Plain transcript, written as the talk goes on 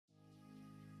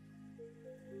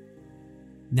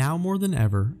Now more than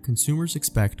ever, consumers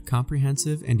expect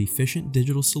comprehensive and efficient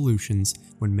digital solutions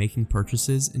when making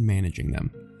purchases and managing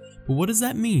them. But what does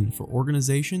that mean for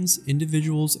organizations,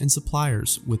 individuals, and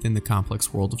suppliers within the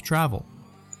complex world of travel?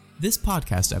 This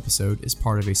podcast episode is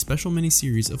part of a special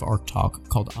mini-series of ARC Talk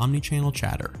called Omnichannel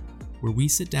Chatter, where we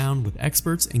sit down with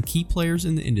experts and key players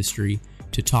in the industry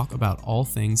to talk about all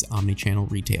things omnichannel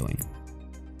retailing.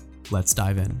 Let's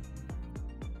dive in.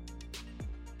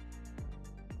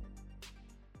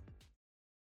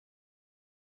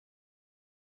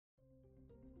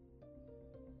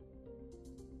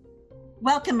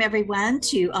 Welcome everyone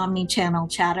to Omnichannel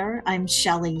Chatter. I'm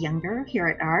Shelley Younger here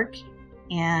at ARC,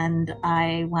 and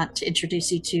I want to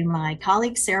introduce you to my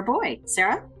colleague, Sarah Boyd.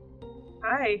 Sarah?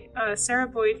 Hi, Sarah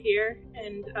Boyd here,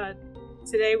 and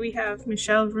today we have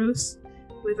Michelle Roos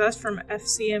with us from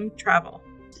FCM Travel.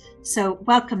 So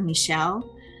welcome,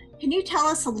 Michelle. Can you tell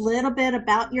us a little bit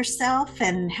about yourself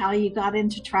and how you got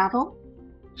into travel?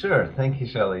 Sure, thank you,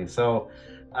 Shelley. So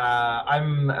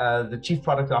I'm the Chief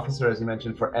Product Officer, as you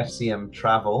mentioned, for FCM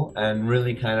Travel, and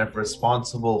really kind of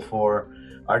responsible for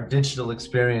our digital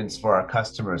experience for our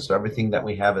customers. So everything that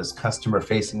we have as customer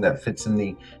facing that fits in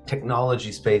the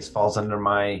technology space falls under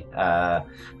my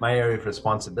area of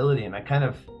responsibility. And I kind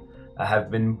of have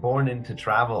been born into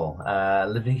travel,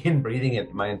 living and breathing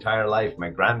it my entire life. My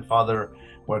grandfather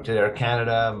worked at Air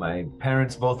Canada. My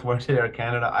parents both worked at Air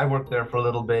Canada. I worked there for a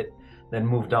little bit, then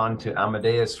moved on to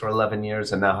Amadeus for 11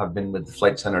 years, and now have been with the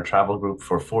Flight Centre Travel Group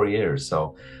for 4 years.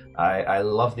 So I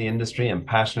love the industry. I'm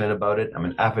passionate about it. I'm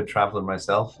an avid traveler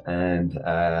myself, and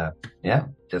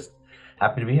just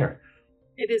happy to be here.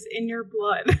 It is in your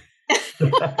blood.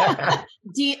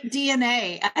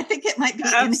 DNA. I think it might be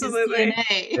Absolutely. in his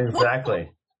DNA. Exactly.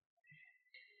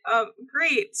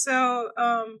 Great. So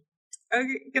I'm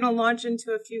going to launch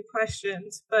into a few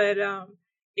questions, but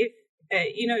if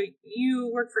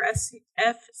you work for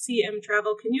FCM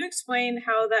Travel, can you explain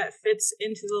how that fits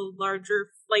into the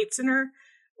larger Flight Centre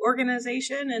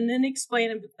organization, and then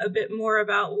explain a bit more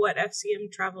about what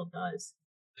FCM Travel does?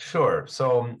 Sure.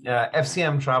 So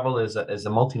FCM Travel is a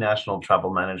multinational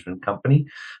travel management company.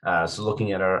 So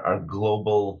looking at our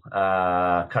global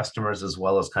customers, as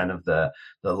well as kind of the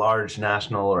large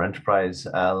national or enterprise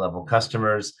level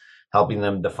customers, helping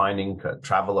them defining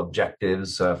travel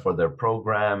objectives for their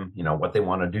program, what they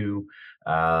want to do,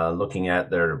 looking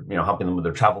at their, helping them with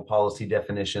their travel policy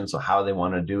definition, so how they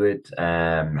want to do it,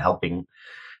 helping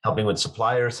with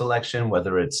supplier selection,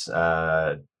 whether it's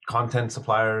content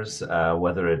suppliers,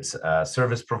 whether it's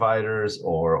service providers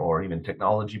or even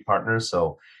technology partners.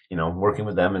 So, working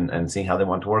with them and seeing how they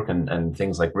want to work, and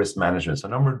things like risk management. So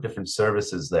a number of different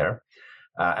services there.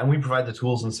 And we provide the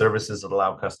tools and services that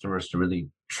allow customers to really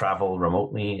travel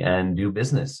remotely and do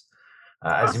business.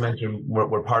 As you mentioned,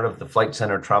 we're part of the Flight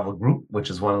Centre Travel Group, which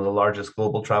is one of the largest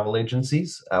global travel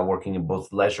agencies, working in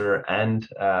both leisure and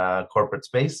corporate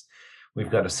space. We've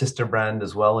got a sister brand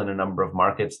as well in a number of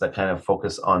markets that kind of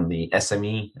focus on the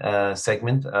SME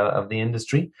segment of the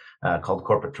industry, called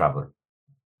Corporate Traveler.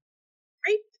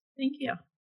 Great. Thank you.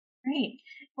 Great.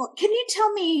 Well, can you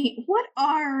tell me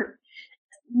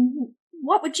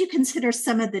what would you consider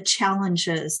some of the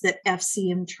challenges that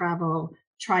FCM Travel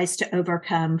tries to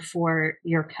overcome for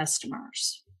your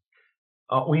customers?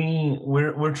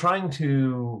 We're trying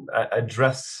to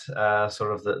address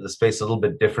sort of the space a little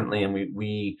bit differently, and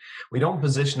we don't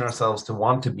position ourselves to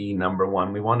want to be number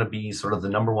one. We want to be sort of the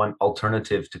number one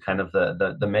alternative to kind of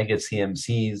the mega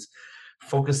CMCs,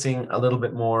 focusing a little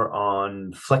bit more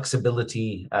on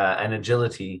flexibility and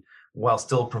agility, while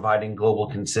still providing global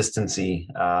consistency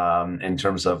in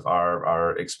terms of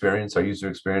our experience, our user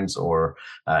experience, or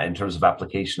in terms of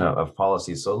application of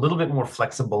policies. So a little bit more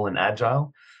flexible and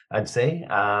agile, I'd say,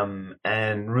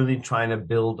 and really trying to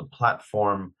build a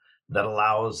platform that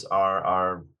allows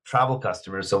our travel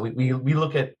customers. So we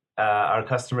look at our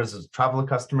customers as travel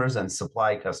customers and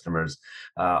supply customers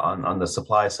on the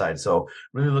supply side. So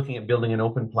really looking at building an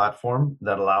open platform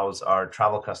that allows our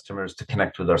travel customers to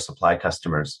connect with our supply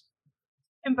customers.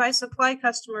 And by supply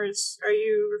customers, are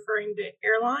you referring to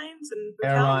airlines and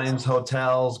hotels? Airlines,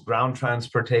 hotels, ground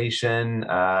transportation,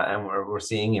 and we're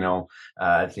seeing,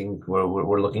 I think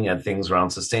we're looking at things around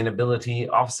sustainability,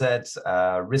 offsets,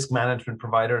 risk management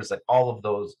providers, like all of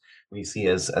those we see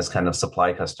as kind of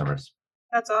supply customers.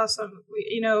 That's awesome.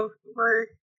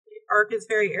 ARC is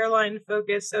very airline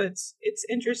focused, so it's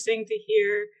interesting to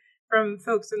hear from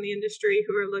folks in the industry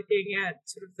who are looking at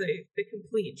sort of the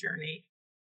complete journey.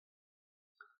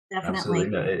 Definitely.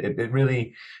 Absolutely. It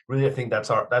really, I think that's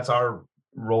our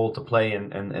role to play in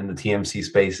the TMC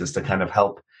space, is to kind of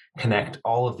help connect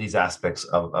all of these aspects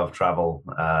of travel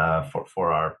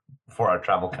for for our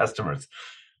travel customers.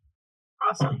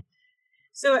 Awesome.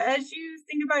 So as you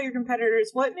think about your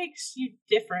competitors, what makes you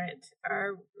different?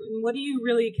 Or what do you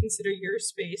really consider your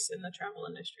space in the travel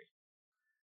industry?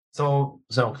 So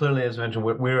clearly, as mentioned,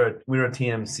 we're a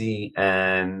TMC,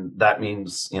 and that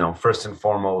means, first and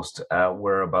foremost,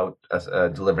 we're about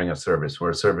delivering a service.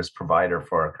 We're a service provider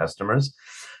for our customers.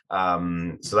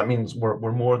 So that means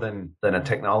we're more than a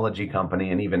technology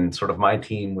company, and even sort of my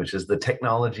team, which is the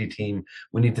technology team,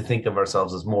 we need to think of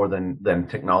ourselves as more than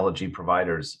technology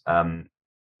providers.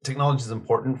 Technology is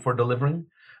important for delivering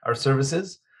our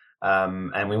services.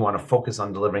 And we want to focus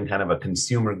on delivering kind of a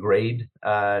consumer grade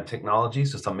technology,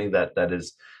 so something that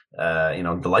is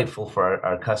delightful for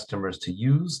our customers to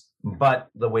use. But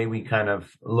the way we kind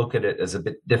of look at it is a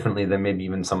bit differently than maybe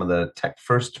even some of the tech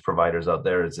first providers out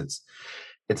there. Is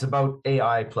it's about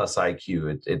AI plus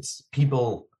IQ. It's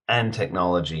people and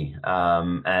technology,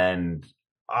 and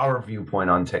our viewpoint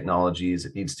on technology is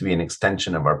it needs to be an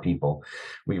extension of our people.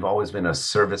 We've always been a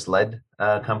service-led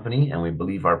company, and we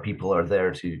believe our people are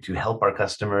there to help our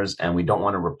customers, and we don't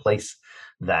want to replace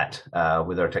that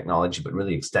with our technology, but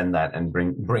really extend that and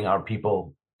bring our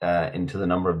people into the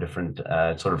number of different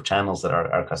sort of channels that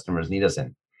our customers need us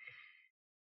in.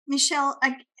 Michelle,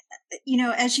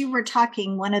 as you were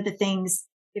talking, one of the things,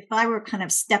 if I were kind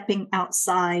of stepping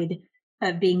outside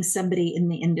of being somebody in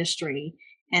the industry,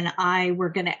 and I were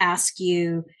going to ask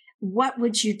you, what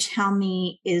would you tell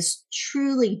me is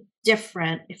truly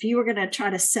different if you were going to try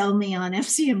to sell me on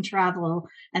FCM Travel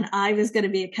and I was going to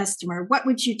be a customer? What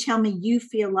would you tell me you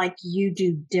feel like you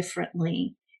do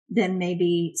differently than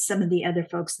maybe some of the other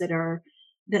folks that are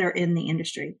in the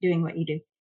industry doing what you do?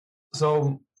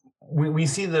 So we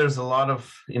see there's a lot of,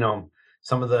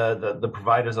 some of the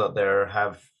providers out there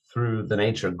have, through the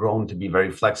nature, grown to be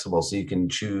very flexible. So you can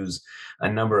choose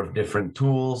a number of different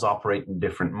tools, operate in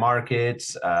different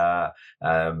markets. They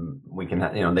can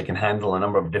handle a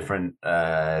number of different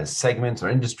segments or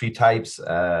industry types,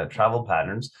 travel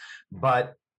patterns.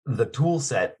 But the tool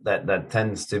set that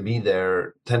tends to be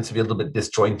there tends to be a little bit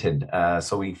disjointed.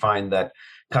 So we find that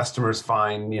customers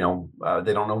find, they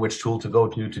don't know which tool to go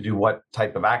to do what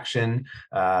type of action.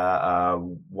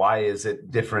 Why is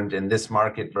it different in this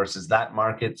market versus that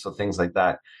market? So things like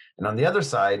that. And on the other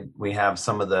side, we have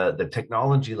some of the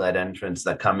technology-led entrants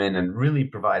that come in and really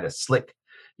provide a slick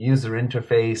user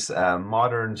interface,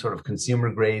 modern sort of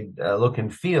consumer grade look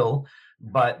and feel.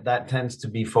 But that tends to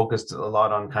be focused a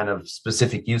lot on kind of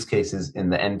specific use cases in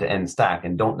the end-to-end stack,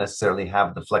 and don't necessarily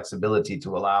have the flexibility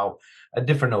to allow a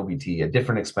different OBT, a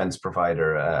different expense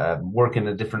provider, work in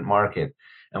a different market.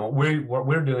 And what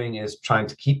we're doing is trying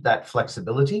to keep that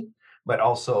flexibility, but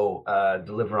also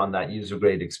deliver on that user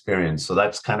grade experience. So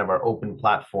that's kind of our open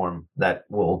platform that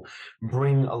will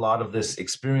bring a lot of this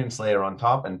experience layer on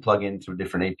top and plug in through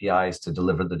different APIs to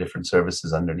deliver the different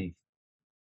services underneath.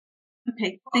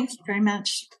 Okay, thank you very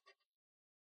much.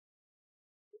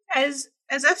 As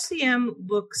FCM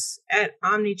looks at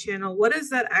omnichannel, what does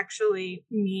that actually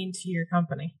mean to your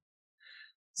company?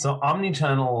 So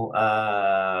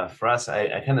omnichannel, for us,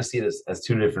 I kind of see it as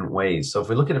two different ways. So if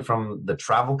we look at it from the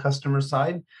travel customer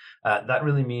side, that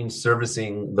really means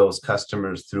servicing those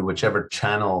customers through whichever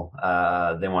channel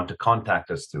they want to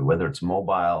contact us through, whether it's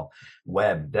mobile,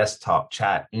 web, desktop,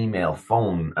 chat, email,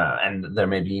 phone, and there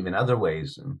may be even other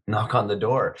ways, knock on the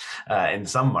door in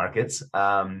some markets.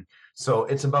 So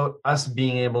it's about us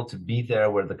being able to be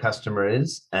there where the customer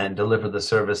is and deliver the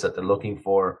service that they're looking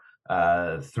for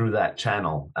through that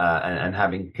channel, and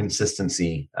having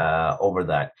consistency over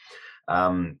that.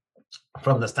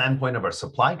 From the standpoint of our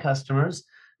supply customers,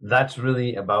 that's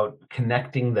really about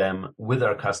connecting them with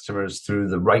our customers through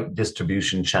the right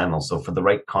distribution channel. So for the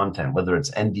right content, whether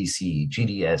it's NDC,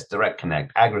 GDS, Direct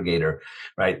Connect, aggregator,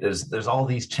 right? There's all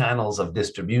these channels of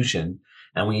distribution,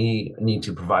 and we need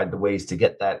to provide the ways to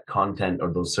get that content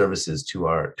or those services to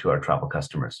our travel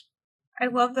customers. I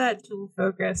love that dual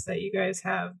focus that you guys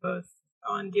have, both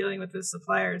on dealing with the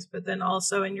suppliers, but then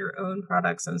also in your own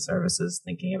products and services,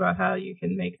 thinking about how you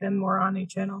can make them more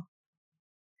omnichannel.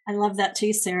 I love that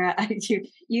too, Sarah.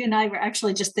 You and I were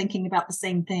actually just thinking about the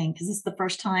same thing, because it's the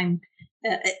first time,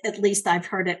 at least I've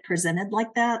heard it presented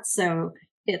like that. So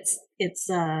it's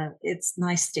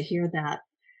nice to hear that.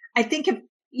 I think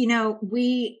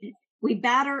we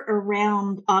batter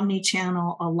around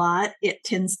omnichannel a lot. It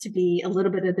tends to be a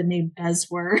little bit of the new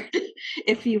buzzword,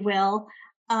 if you will.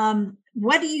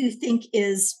 What do you think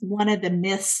is one of the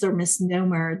myths or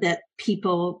misnomer that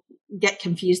people get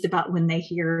confused about when they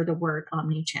hear the word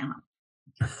omnichannel?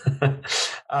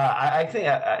 I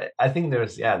think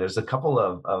there's a couple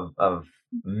of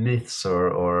myths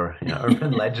or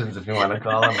urban legends, if you want to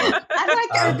call them. I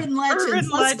like urban legends.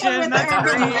 Let's go with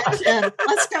urban legend.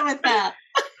 Let's go with that.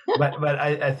 but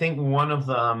I think one of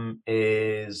them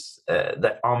is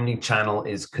that omni-channel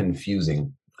is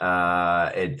confusing.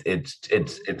 It's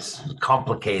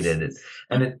complicated,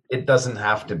 and it doesn't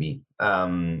have to be.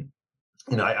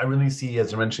 I really see,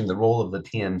 as you're mentioning, the role of the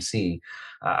TMC.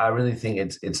 I really think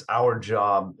it's our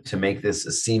job to make this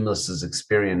as seamless as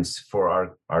experience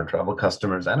for our travel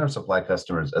customers and our supply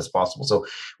customers as possible. So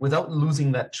without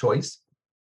losing that choice,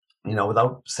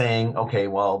 without saying, okay,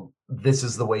 well, this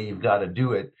is the way you've got to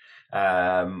do it.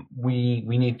 We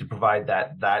need to provide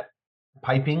that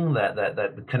piping, that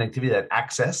connectivity, that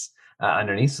access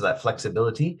underneath, so that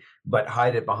flexibility, but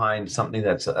hide it behind something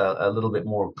that's a little bit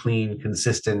more clean,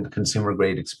 consistent, consumer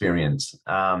grade experience.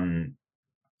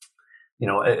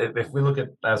 If we look at,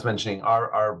 as mentioning,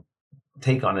 our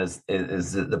take on is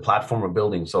the platform we're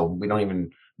building. So we don't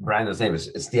even brand its name.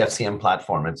 It's the FCM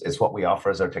platform. It's what we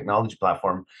offer as our technology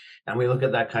platform. And we look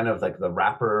at that kind of like the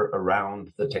wrapper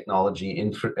around the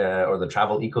technology or the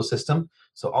travel ecosystem.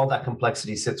 So all that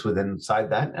complexity sits within inside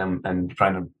that, and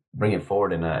trying to bring it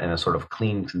forward in a sort of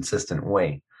clean, consistent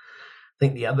way. I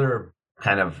think the other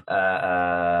kind of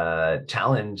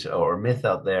challenge or myth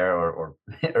out there, or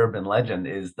urban legend,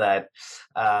 is that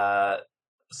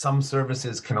some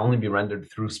services can only be rendered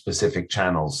through specific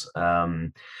channels.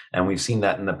 And we've seen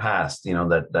that in the past,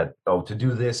 that to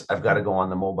do this, I've got to go on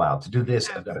the mobile. To do this,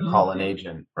 I've got to call an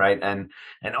agent, right? And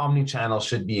omni-channel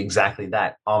should be exactly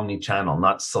that, omni-channel,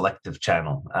 not selective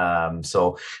channel.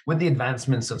 So with the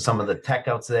advancements of some of the tech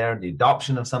out there, the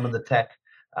adoption of some of the tech,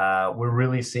 we're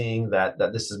really seeing that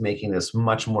this is making this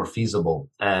much more feasible,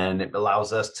 and it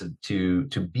allows us to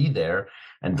be there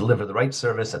and deliver the right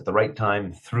service at the right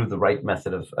time through the right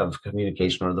method of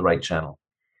communication or the right channel.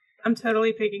 I'm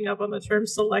totally picking up on the term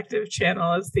selective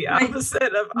channel as the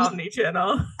opposite of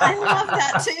omni-channel. I love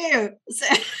that too. So,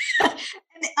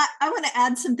 I want to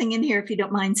add something in here, if you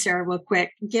don't mind, Sarah, real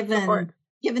quick. Given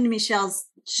Michel's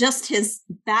just his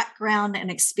background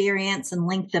and experience and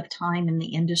length of time in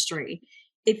the industry,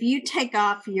 if you take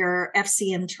off your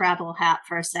FCM travel hat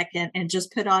for a second and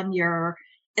just put on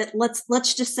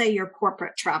let's just say your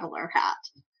corporate traveler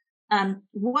hat,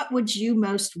 what would you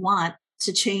most want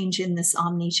to change in this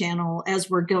omni-channel as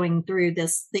we're going through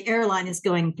this? The airline is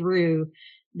going through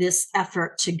this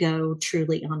effort to go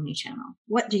truly omni-channel.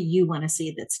 What do you want to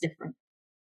see that's different?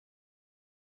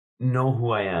 Know who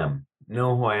I am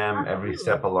every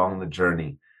step along the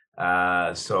journey.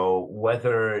 So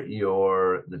whether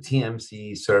you're the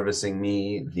TMC servicing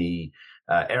me, the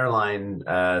airline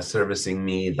servicing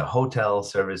me, the hotel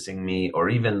servicing me, or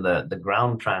even the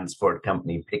ground transport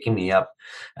company picking me up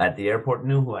at the airport,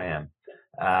 knew who I am.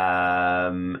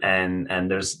 And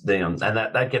there's and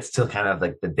that gets to kind of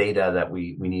like the data that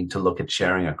we need to look at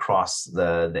sharing across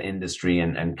the industry,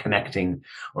 and connecting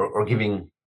or giving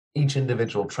each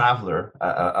individual traveler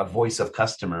a voice of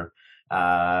customer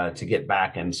to get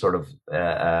back and sort of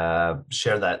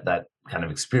share that kind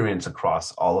of experience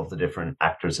across all of the different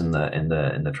actors in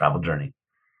the travel journey.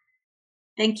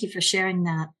 Thank you for sharing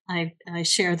that. I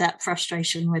share that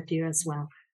frustration with you as well.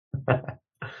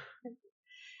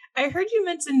 I heard you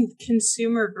mention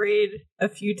consumer grade a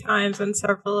few times on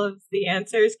several of the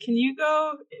answers. Can you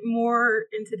go more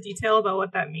into detail about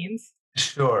what that means?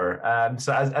 Sure.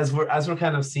 So as we're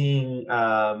kind of seeing,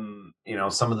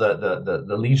 some of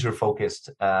the leisure focused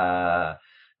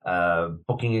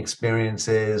booking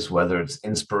experiences, whether it's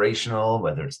inspirational,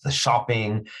 whether it's the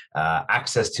shopping,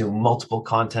 access to multiple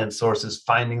content sources,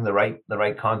 finding the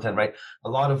right content, right? A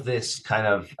lot of this kind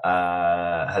of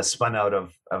has spun out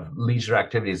of leisure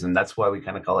activities, and that's why we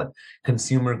kind of call it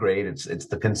consumer grade. It's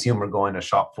the consumer going to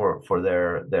shop for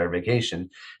their vacation.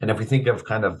 And if we think of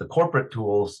kind of the corporate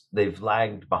tools, they've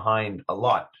lagged behind a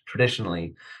lot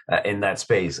traditionally in that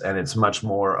space, and it's much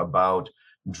more about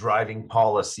driving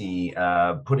policy,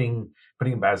 putting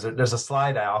barriers. There's a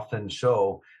slide I often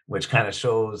show which kind of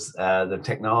shows the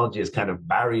technology as kind of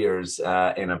barriers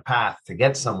in a path to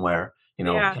get somewhere.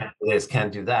 Can't do this,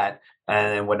 can't do that,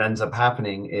 and then what ends up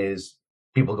happening is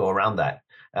people go around that.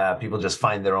 People just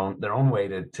find their own way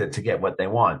to get what they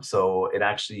want. So it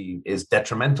actually is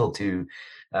detrimental to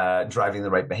driving the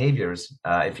right behaviors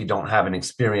if you don't have an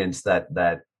experience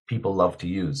that people love to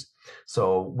use.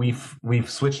 So we've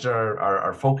switched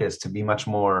our focus to be much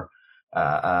more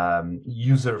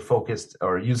user focused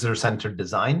or user centered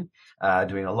design,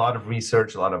 doing a lot of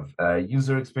research, a lot of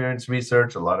user experience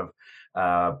research, a lot of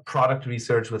product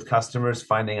research with customers,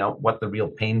 finding out what the real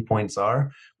pain points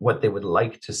are, what they would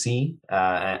like to see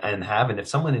and have. And if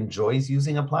someone enjoys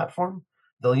using a platform,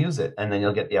 they'll use it, and then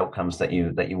you'll get the outcomes that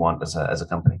you want as a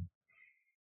company.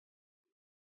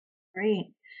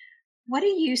 Great. What do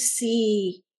you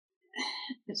see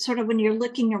sort of when you're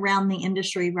looking around the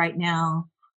industry right now?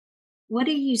 What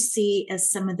do you see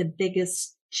as some of the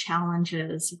biggest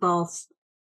challenges both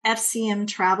FCM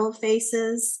travel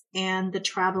faces and the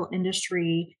travel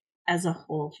industry as a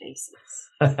whole faces?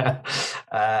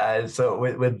 So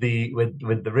with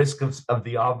the risk of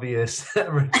the obvious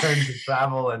return to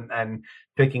travel and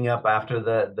picking up after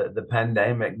the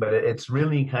pandemic, but it's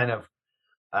really kind of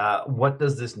what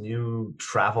does this new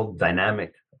travel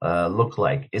dynamic look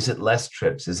like? Is it less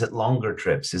trips? Is it longer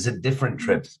trips? Is it different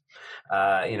trips?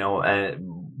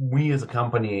 We as a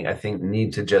company, I think,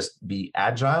 need to just be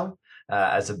agile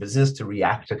as a business to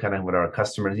react to kind of what our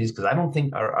customers need, because I don't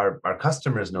think our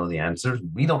customers know the answers.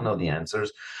 We don't know the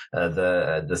answers.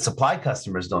 The supply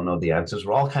customers don't know the answers.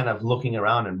 We're all kind of looking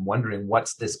around and wondering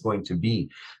what's this going to be.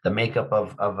 The makeup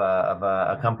of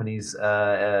a company's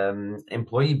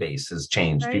employee base has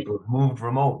changed. Right. People have moved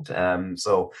remote.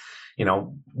 So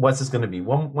what's this going to be?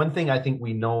 One thing I think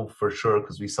we know for sure,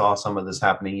 because we saw some of this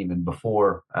happening even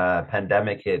before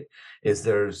pandemic hit, is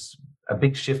there's a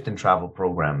big shift in travel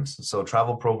programs. So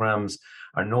travel programs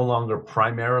are no longer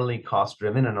primarily cost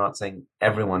driven. I'm not saying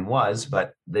everyone was,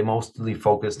 but they mostly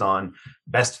focused on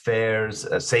best fares,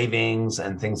 savings,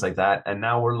 and things like that. And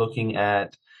now we're looking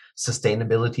at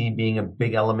sustainability being a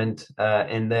big element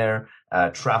in there,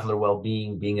 traveler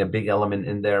well-being being a big element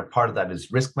in there. Part of that is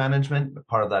risk management, but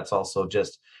part of that's also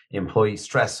just employee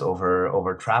stress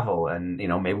over travel. And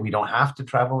maybe we don't have to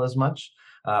travel as much,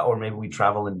 or maybe we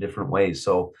travel in different ways.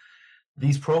 So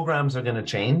these programs are going to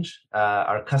change.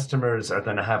 Our customers are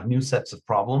going to have new sets of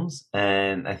problems.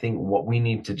 And I think what we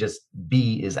need to just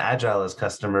be is agile as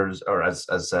customers, or as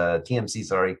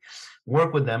TMC,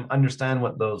 work with them, understand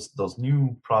what those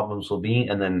new problems will be,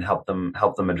 and then help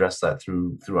them address that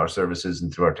through our services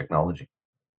and through our technology.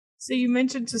 So you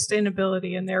mentioned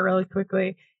sustainability in there really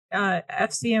quickly.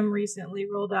 FCM recently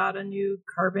rolled out a new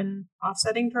carbon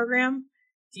offsetting program.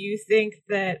 Do you think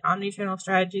that omnichannel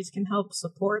strategies can help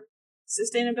support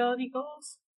sustainability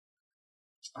goals?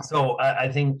 So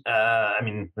I think,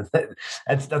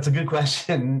 that's a good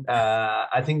question.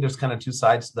 I think there's kind of two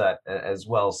sides to that as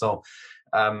well. So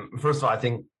first of all, I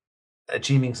think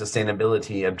achieving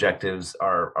sustainability objectives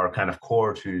are kind of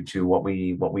core to what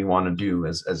we want to do.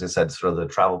 As I said, sort of the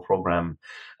travel program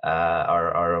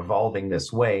are evolving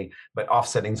this way, but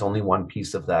offsetting is only one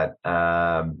piece of that.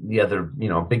 The other,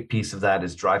 big piece of that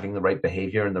is driving the right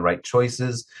behavior and the right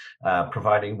choices,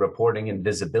 providing reporting and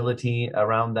visibility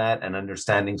around that, and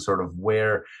understanding sort of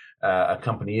where a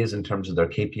company is in terms of their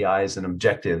KPIs and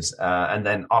objectives, and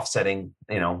then offsetting,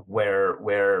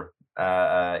 where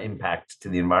impact to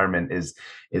the environment is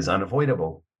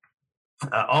unavoidable.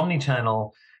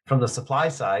 Omnichannel from the supply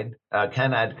side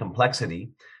can add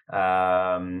complexity,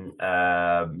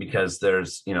 because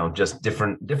there's just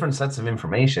different sets of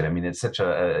information. I mean, it's such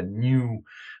a new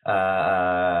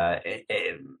part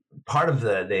of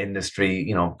the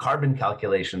industry. Carbon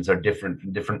calculations are different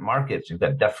from different markets. You've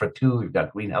got DEFRA 2, you've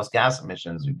got greenhouse gas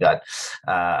emissions, you've got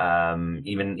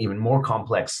even more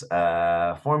complex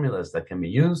formulas that can be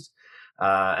used.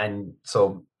 And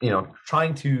so,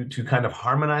 trying to kind of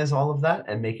harmonize all of that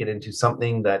and make it into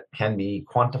something that can be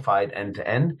quantified end to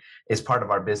end is part of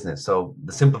our business. So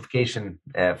the simplification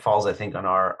falls, I think, on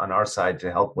our side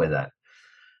to help with that.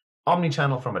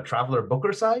 Omnichannel from a traveler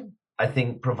booker side, I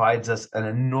think, provides us an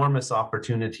enormous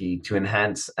opportunity to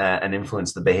enhance and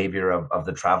influence the behavior of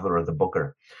the traveler or the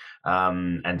booker,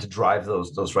 and to drive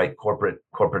those right corporate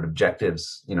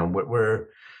objectives.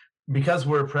 Because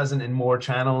we're present in more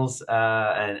channels,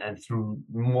 and through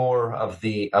more of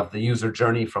the user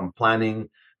journey, from planning,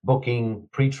 booking,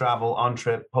 pre-travel,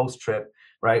 on-trip, post-trip,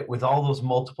 right? With all those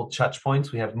multiple touch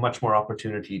points, we have much more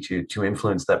opportunity to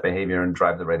influence that behavior and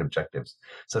drive the right objectives.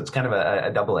 So it's kind of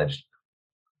a double-edged.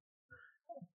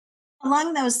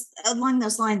 Along those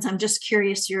lines, I'm just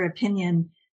curious your opinion.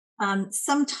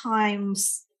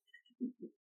 Sometimes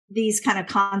these kind of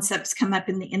concepts come up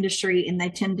in the industry, and they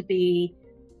tend to be,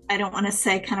 I don't want to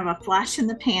say kind of a flash in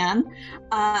the pan,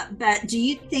 but do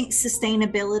you think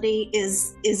sustainability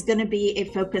is going to be a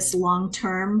focus long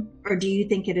term, or do you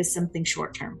think it is something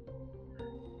short term?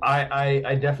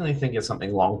 I definitely think it's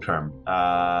something long term.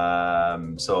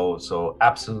 So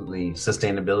absolutely,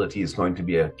 sustainability is going to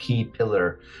be a key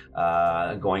pillar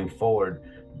going forward.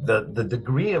 The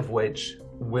degree of which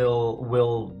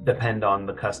will depend on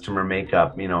the customer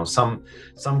makeup. Some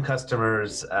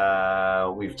customers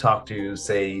we've talked to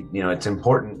say, it's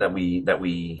important that we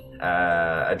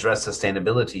address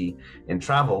sustainability in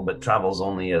travel, but travel is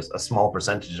only a small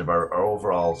percentage of our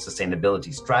overall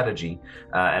sustainability strategy,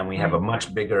 and we have a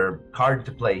much bigger card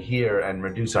to play here and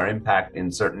reduce our impact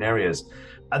in certain areas.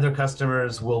 Other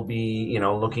customers will be,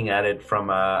 looking at it from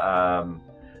a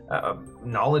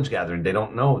knowledge gathering. They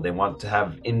don't know. They want to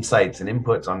have insights and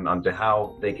inputs onto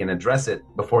how they can address it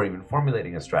before even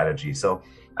formulating a strategy. So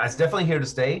it's definitely here to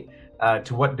stay.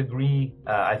 To what degree,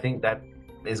 I think that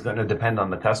is going to depend on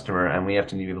the customer, and we have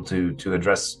to be able to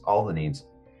address all the needs.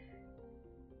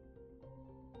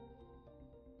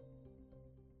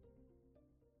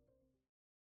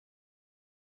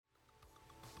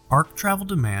 ARC Travel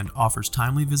Demand offers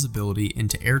timely visibility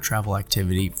into air travel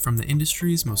activity from the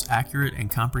industry's most accurate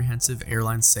and comprehensive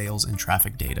airline sales and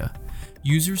traffic data.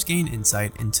 Users gain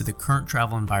insight into the current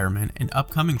travel environment and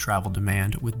upcoming travel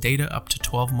demand with data up to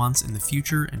 12 months in the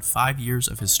future and 5 years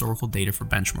of historical data for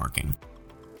benchmarking.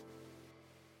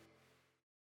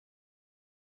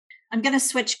 I'm going to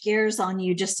switch gears on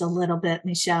you just a little bit,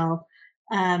 Michelle.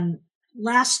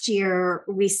 Last year,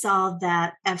 we saw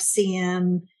that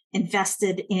FCM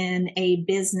invested in a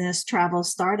business travel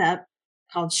startup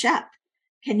called Shep.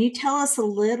 Can you tell us a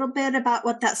little bit about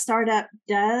what that startup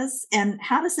does and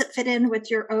how does it fit in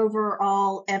with your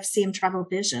overall FCM travel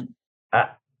vision?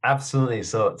 Absolutely.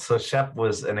 So Shep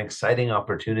was an exciting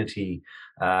opportunity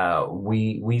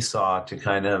we saw to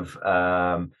kind of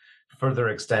further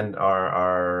extend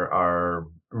our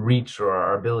reach or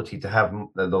our ability to have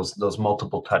those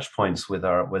multiple touch points with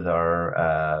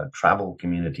our travel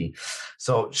community.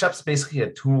 So Shep's basically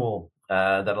a tool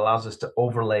that allows us to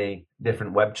overlay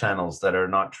different web channels that are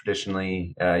not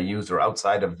traditionally used or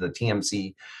outside of the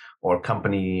TMC or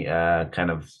company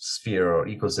kind of sphere or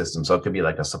ecosystem. So it could be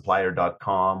like a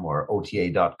supplier.com or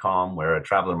OTA.com, where a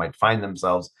traveler might find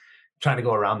themselves trying to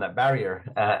go around that barrier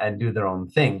and do their own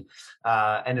thing.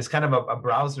 And it's kind of a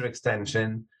browser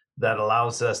extension that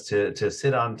allows us to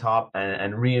sit on top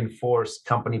and reinforce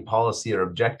company policy or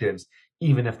objectives,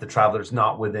 even if the traveler's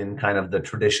not within kind of the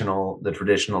traditional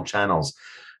channels.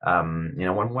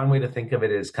 One way to think of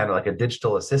it is kind of like a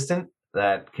digital assistant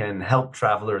that can help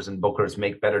travelers and bookers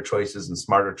make better choices and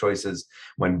smarter choices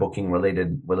when booking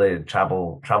related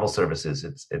travel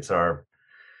services. It's our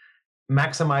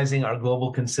maximizing our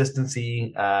global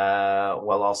consistency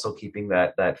while also keeping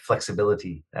that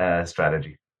flexibility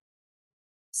strategy.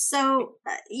 So,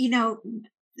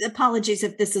 apologies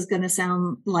if this is going to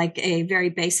sound like a very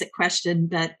basic question,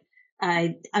 but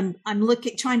I'm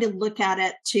trying to look at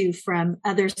it too from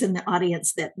others in the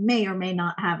audience that may or may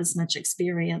not have as much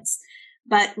experience.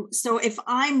 But so if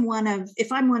I'm one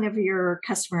of your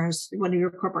customers, one of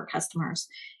your corporate customers,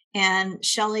 and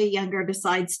Shelley Younger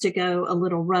decides to go a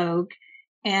little rogue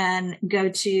and go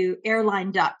to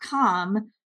airline.com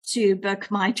to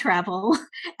book my travel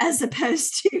as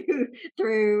opposed to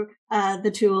through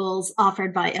the tools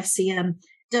offered by FCM,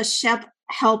 does Shep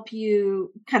help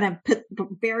you kind of put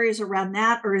barriers around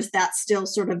that, or is that still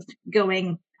sort of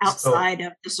going outside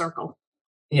of the circle?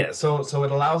 Yeah, so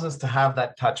it allows us to have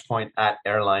that touch point at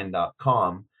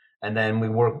airline.com, and then we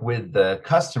work with the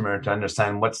customer to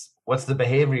understand what's the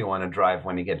behavior you want to drive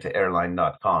when you get to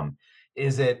airline.com.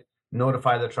 Is it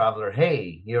notify the traveler,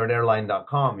 hey, you're at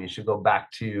airline.com, you should go back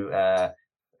to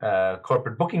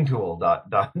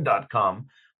corporatebookingtool.com?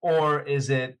 Or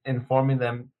is it informing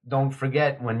them, don't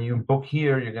forget, when you book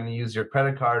here, you're going to use your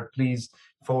credit card, please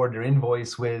forward your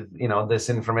invoice with this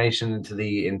information into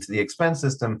the expense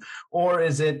system? Or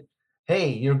is it, hey,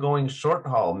 you're going short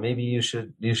haul, maybe you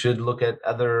should look at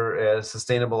other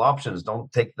sustainable options,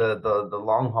 don't take the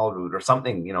long haul route or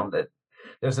something? That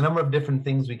there's a number of different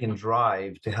things we can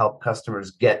drive to help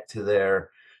customers get to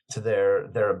their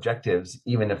objectives,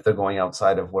 even if they're going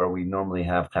outside of where we normally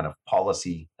have kind of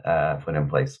policy put in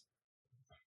place.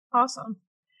 Awesome.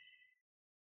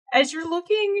 As you're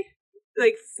looking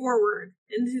forward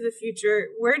into the future,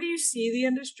 where do you see the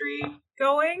industry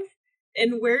going,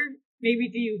 and where maybe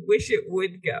do you wish it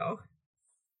would go?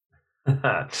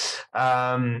 Where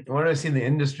do I see the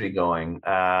industry going?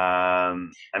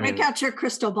 Break out your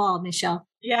crystal ball, Michelle.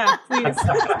 Yeah, please.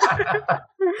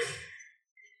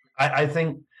 I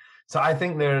think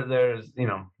there's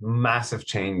massive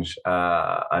change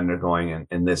undergoing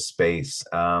in this space.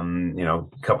 A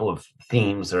couple of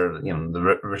themes are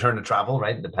the return to travel,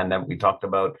 right? The pandemic, we talked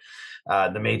about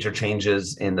the major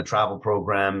changes in the travel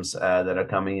programs that are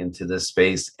coming into this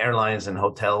space. Airlines and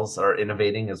hotels are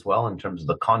innovating as well in terms of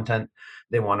the content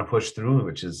they want to push through,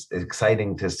 which is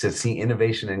exciting to see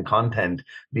innovation in content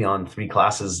beyond 3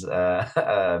 classes of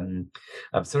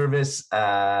service,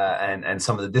 and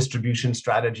some of the distribution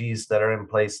strategies that are in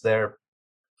place there.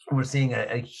 We're seeing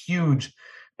a huge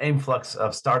influx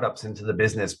of startups into the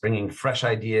business, bringing fresh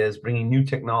ideas, bringing new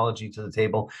technology to the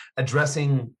table,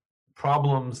 addressing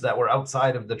problems that were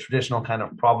outside of the traditional kind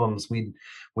of problems we'd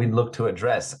look to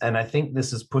address. And I think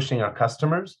this is pushing our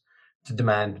customers to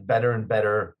demand better and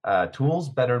better tools,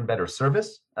 better and better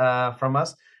service from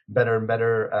us, better and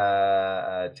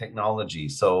better technology.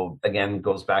 So again,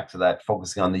 goes back to that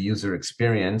focusing on the user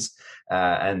experience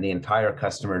and the entire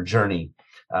customer journey,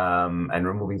 and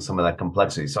removing some of that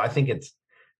complexity. So I think it's,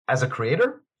 as a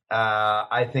creator,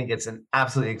 I think it's an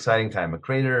absolutely exciting time. A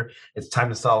creator, it's time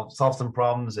to solve some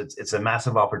problems. It's a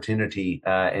massive opportunity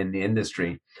in the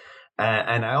industry.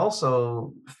 And I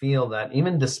also feel that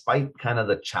even despite kind of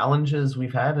the challenges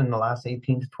we've had in the last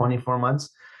 18 to 24 months,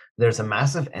 there's a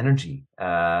massive energy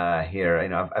here. You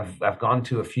know, I've gone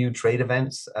to a few trade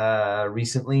events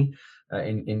recently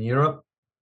in Europe,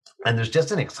 and there's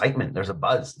just an excitement. There's a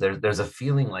buzz. There's a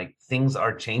feeling like things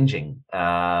are changing,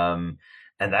 and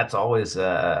that's always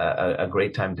a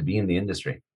great time to be in the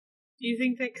industry. Do you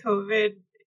think that COVID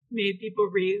made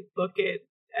people relook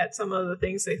at some of the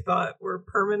things they thought were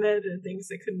permanent and things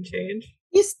that couldn't change?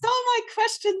 You stole my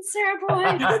question, Sarah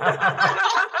Boyd.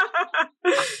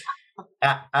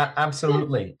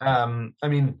 Absolutely. I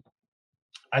mean,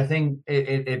 I think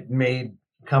it made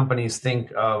companies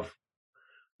think of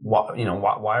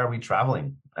why are we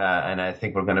traveling? And I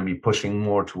think we're going to be pushing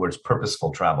more towards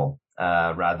purposeful travel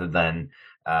rather than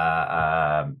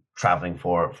traveling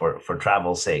for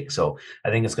travel's sake. So I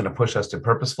think it's going to push us to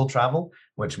purposeful travel,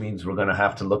 which means we're going to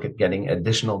have to look at getting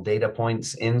additional data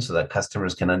points in so that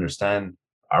customers can understand,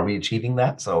 are we achieving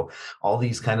that? So all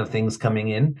these kind of things coming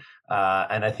in.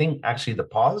 And I think actually the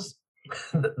pause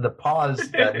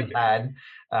that we had,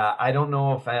 I don't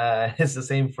know if it's the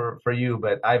same for you,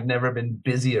 but I've never been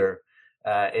busier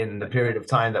in the period of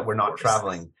time that we're not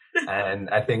traveling. And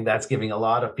I think that's giving a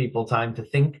lot of people time to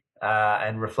think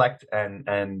and reflect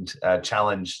and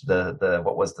challenge the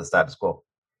what was the status quo.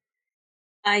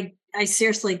 I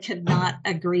seriously could not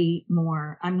agree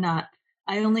more.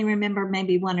 I only remember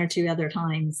maybe one or two other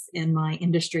times in my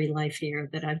industry life here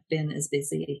that I've been as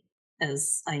busy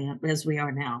as we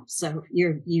are now. So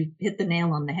you hit the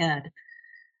nail on the head.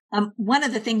 One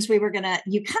of the things you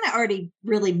kind of already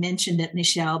really mentioned it,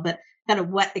 Michelle, but kind of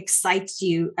what excites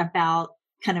you about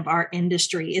kind of our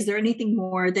industry. Is there anything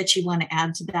more that you want to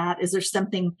add to that? Is there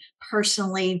something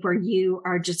personally where you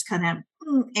are just kind of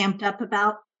amped up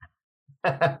about?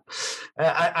 I'm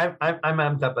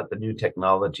amped up at the new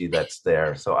technology that's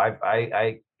there. So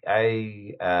I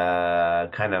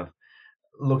kind of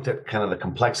looked at kind of the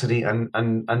complexity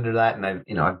under that, and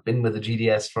I've been with the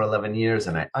GDS for 11 years,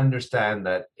 and I understand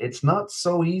that it's not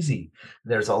so easy.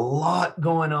 There's a lot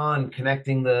going on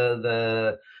connecting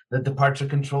the departure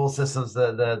control systems,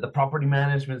 the property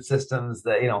management systems,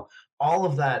 all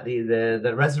of that,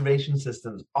 the reservation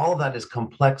systems, all of that is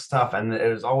complex stuff, and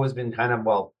there's always been kind of,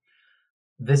 well,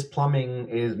 this plumbing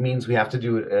means we have to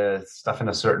do stuff in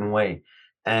a certain way.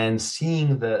 And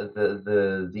seeing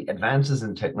the advances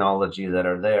in technology that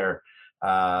are there,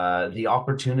 the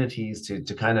opportunities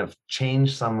to kind of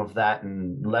change some of that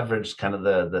and leverage kind of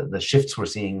the shifts we're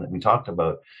seeing that we talked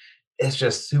about, it's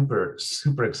just super,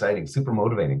 super exciting, super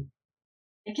motivating.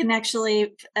 I can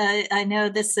actually, I know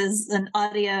this is an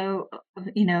audio,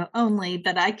 only,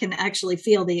 but I can actually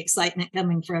feel the excitement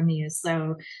coming from you.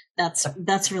 So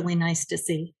that's really nice to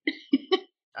see.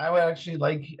 I would actually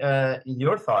like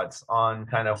your thoughts on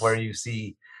kind of where you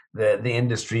see the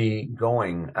industry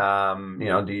going.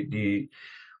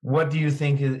 What do you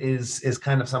think is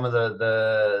kind of some of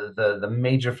the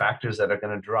major factors that are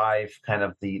going to drive kind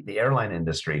of the airline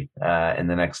industry in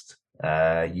the next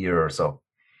year or so?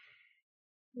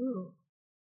 Ooh.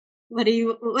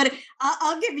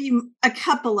 I'll give you a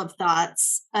couple of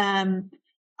thoughts.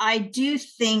 I do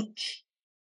think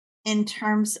in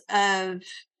terms of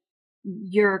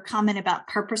your comment about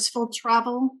purposeful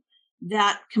travel,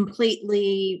 that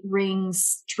completely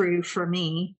rings true for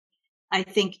me. I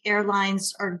think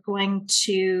airlines are going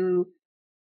to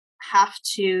have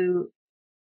to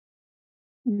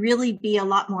really be a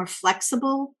lot more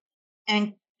flexible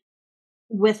and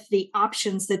with the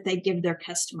options that they give their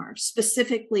customers,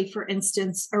 specifically, for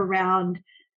instance, around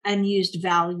unused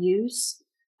values.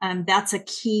 That's a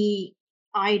key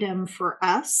item for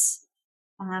us.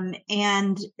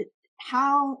 And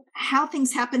how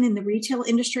things happen in the retail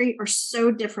industry are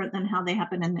so different than how they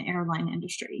happen in the airline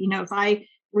industry. If I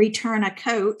return a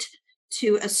coat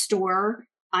to a store,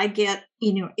 I get,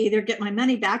 either get my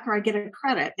money back or I get a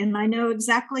credit, and I know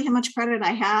exactly how much credit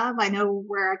I have. I know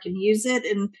where I can use it,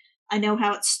 and I know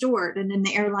how it's stored. And in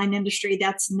the airline industry,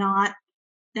 that's not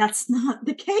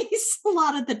the case a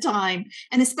lot of the time,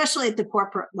 and especially at the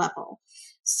corporate level.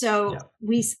 So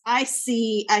I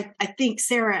think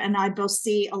Sarah and I both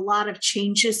see a lot of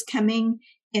changes coming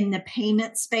in the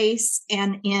payment space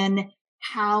and in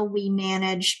how we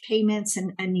manage payments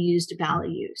and unused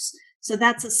values. So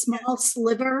that's a small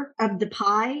sliver of the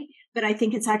pie, but I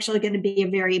think it's actually going to be a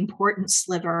very important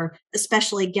sliver,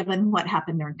 especially given what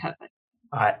happened during COVID.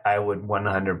 I would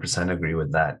 100% agree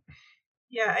with that.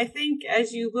 Yeah, I think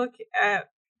as you look at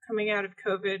coming out of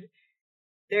COVID,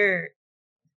 it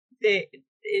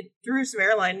threw some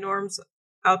airline norms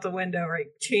out the window, right?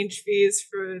 Change fees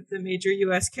for the major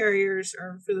U.S. carriers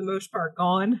are, for the most part,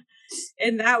 gone.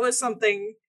 And that was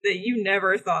something that you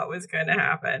never thought was going to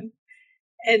happen.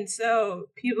 And so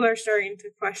people are starting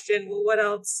to question, well, what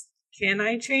else can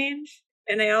I change?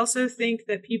 And I also think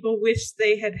that people wish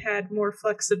they had had more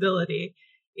flexibility.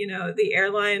 The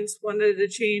airlines wanted to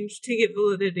change ticket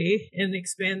validity and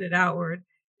expand it outward.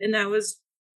 And that was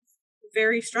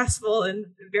very stressful and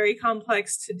very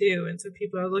complex to do. And so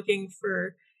people are looking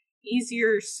for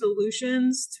easier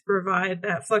solutions to provide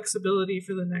that flexibility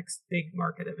for the next big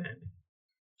market event.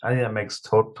 I think that makes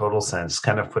total sense.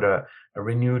 Kind of put a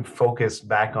renewed focus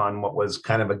back on what was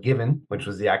kind of a given, which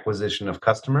was the acquisition of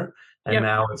customer. And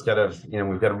now it's got to,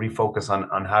 we've got to refocus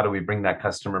on how do we bring that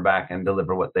customer back and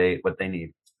deliver what they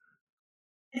need.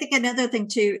 I think another thing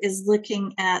too is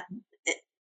looking at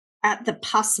the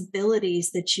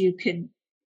possibilities that you could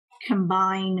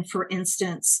combine. For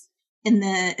instance, in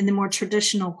the more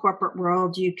traditional corporate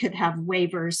world, you could have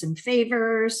waivers and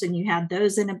favors, and you had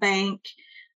those in a bank.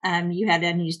 You had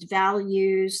unused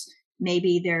values.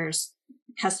 Maybe there's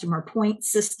customer point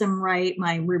system, right?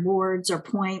 My rewards or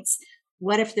points.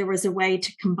 What if there was a way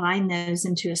to combine those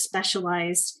into a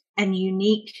specialized and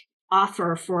unique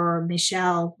offer for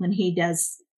Michel when he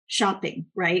does shopping,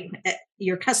 right?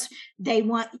 Your customer,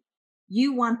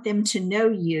 you want them to know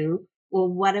you. Well,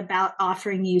 what about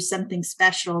offering you something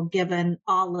special given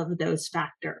all of those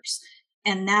factors?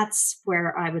 And that's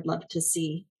where I would love to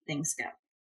see things go.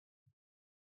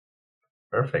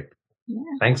 Perfect. Yeah.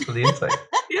 Thanks for the insight.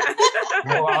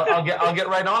 Well, I'll get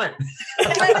right on it.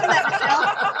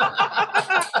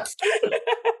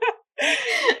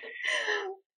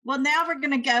 Well, now we're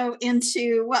going to go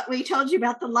into what we told you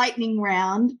about the lightning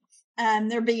round. I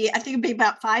think it'll be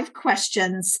about 5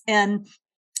 questions, and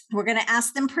we're going to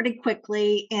ask them pretty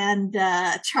quickly and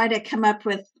try to come up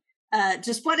with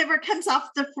just whatever comes off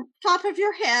the top of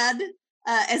your head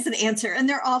as an answer. And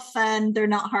they're all fun. They're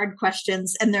not hard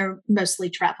questions, and they're mostly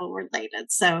travel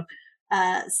related. So,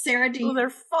 Sarah, they're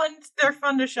fun. They're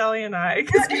fun to Shelley and I,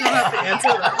 because we don't have to answer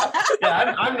them.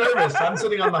 Yeah, I'm nervous. I'm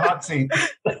sitting on the hot seat.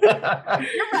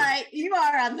 You're right. You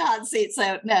are on the hot seat.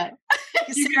 So no.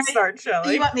 You can start,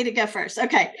 Shelley. You want me to go first?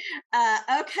 Okay.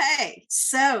 Okay.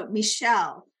 So,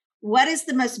 Michel, what is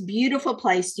the most beautiful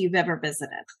place you've ever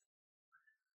visited?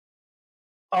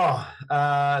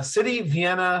 City,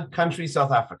 Vienna, country,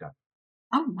 South Africa.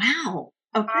 Oh, wow.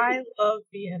 Okay. I love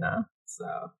Vienna.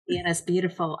 So Vienna's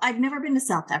beautiful. I've never been to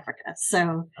South Africa.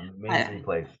 So amazing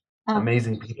place.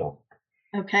 Amazing people.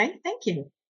 Okay. Thank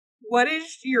you. What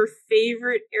is your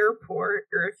favorite airport?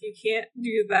 Or if you can't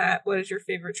do that, what is your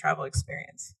favorite travel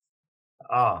experience?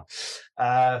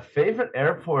 Favorite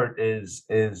airport is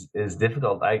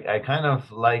difficult. I kind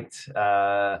of liked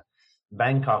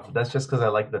Bangkok. That's just because I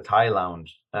like the Thai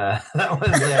lounge. That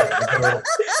was there.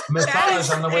 Massage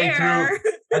on the way through.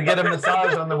 I'd get a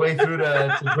massage on the way through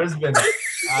to Brisbane.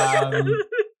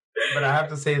 But I have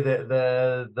to say that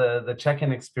the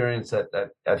check-in experience at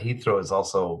Heathrow is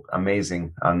also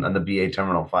amazing on the BA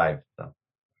Terminal 5. So.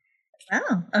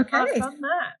 Oh, okay.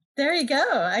 There you go.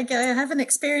 I haven't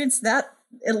experienced that.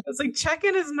 It's like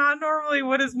check-in is not normally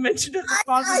what is mentioned as a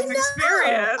positive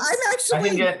experience. I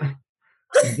can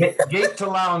get gate to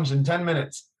lounge in 10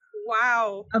 minutes.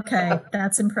 Wow. Okay,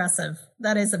 that's impressive.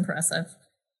 That is impressive.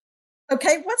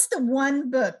 Okay, what's the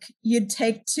one book you'd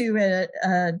take to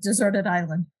a deserted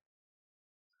island?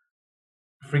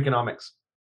 Freakonomics.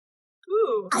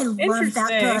 Ooh, I love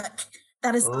that book.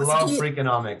 That is awesome. Love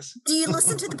Freakonomics. Do you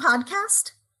listen to the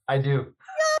podcast? I do.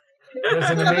 There's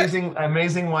an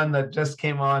amazing one that just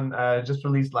came on, just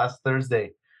released last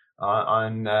Thursday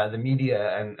on the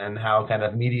media and how kind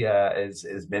of media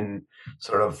has been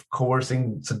sort of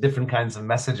coercing some different kinds of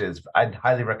messages. I'd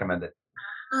highly recommend it.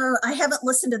 I haven't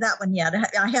listened to that one yet.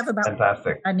 I have about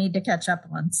fantastic. I need to catch up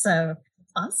on. So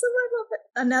awesome. I love it.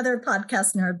 Another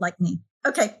podcast nerd like me.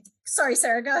 Okay. Sorry,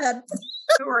 Sarah, go ahead.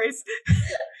 No worries.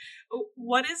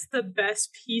 What is the best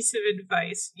piece of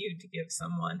advice you'd give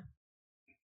someone?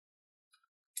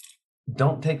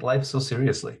 Don't take life so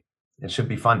seriously. It should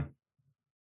be fun.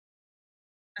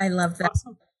 I love that.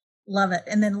 Awesome. Love it.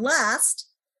 And then last,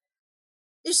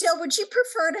 Michelle, would you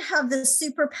prefer to have the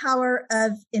superpower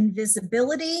of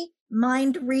invisibility,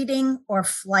 mind reading, or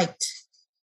flight?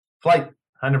 Flight,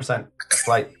 100%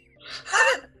 flight. How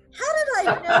did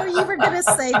I know you were going to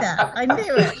say that? I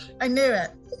knew it. I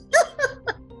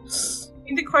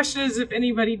think the question is if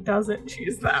anybody doesn't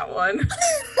choose that one.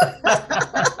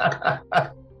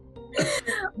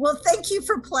 Well, thank you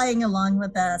for playing along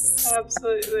with us.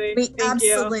 Absolutely. We Thank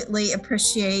you.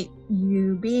 appreciate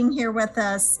you being here with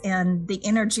us, and the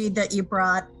energy that you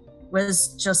brought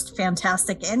was just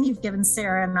fantastic. And you've given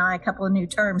Sarah and I a couple of new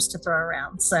terms to throw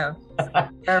around. So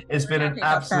it's been an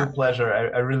absolute pleasure.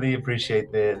 I really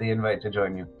appreciate the invite to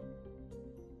join you.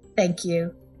 Thank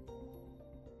you.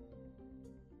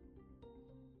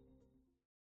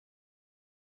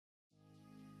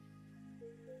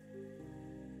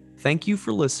 Thank you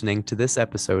for listening to this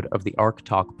episode of the ARC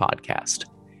Talk podcast.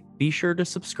 Be sure to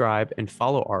subscribe and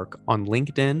follow ARC on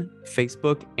LinkedIn,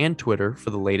 Facebook, and Twitter for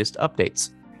the latest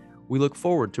updates. We look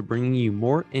forward to bringing you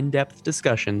more in-depth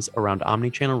discussions around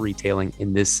omnichannel retailing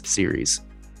in this series.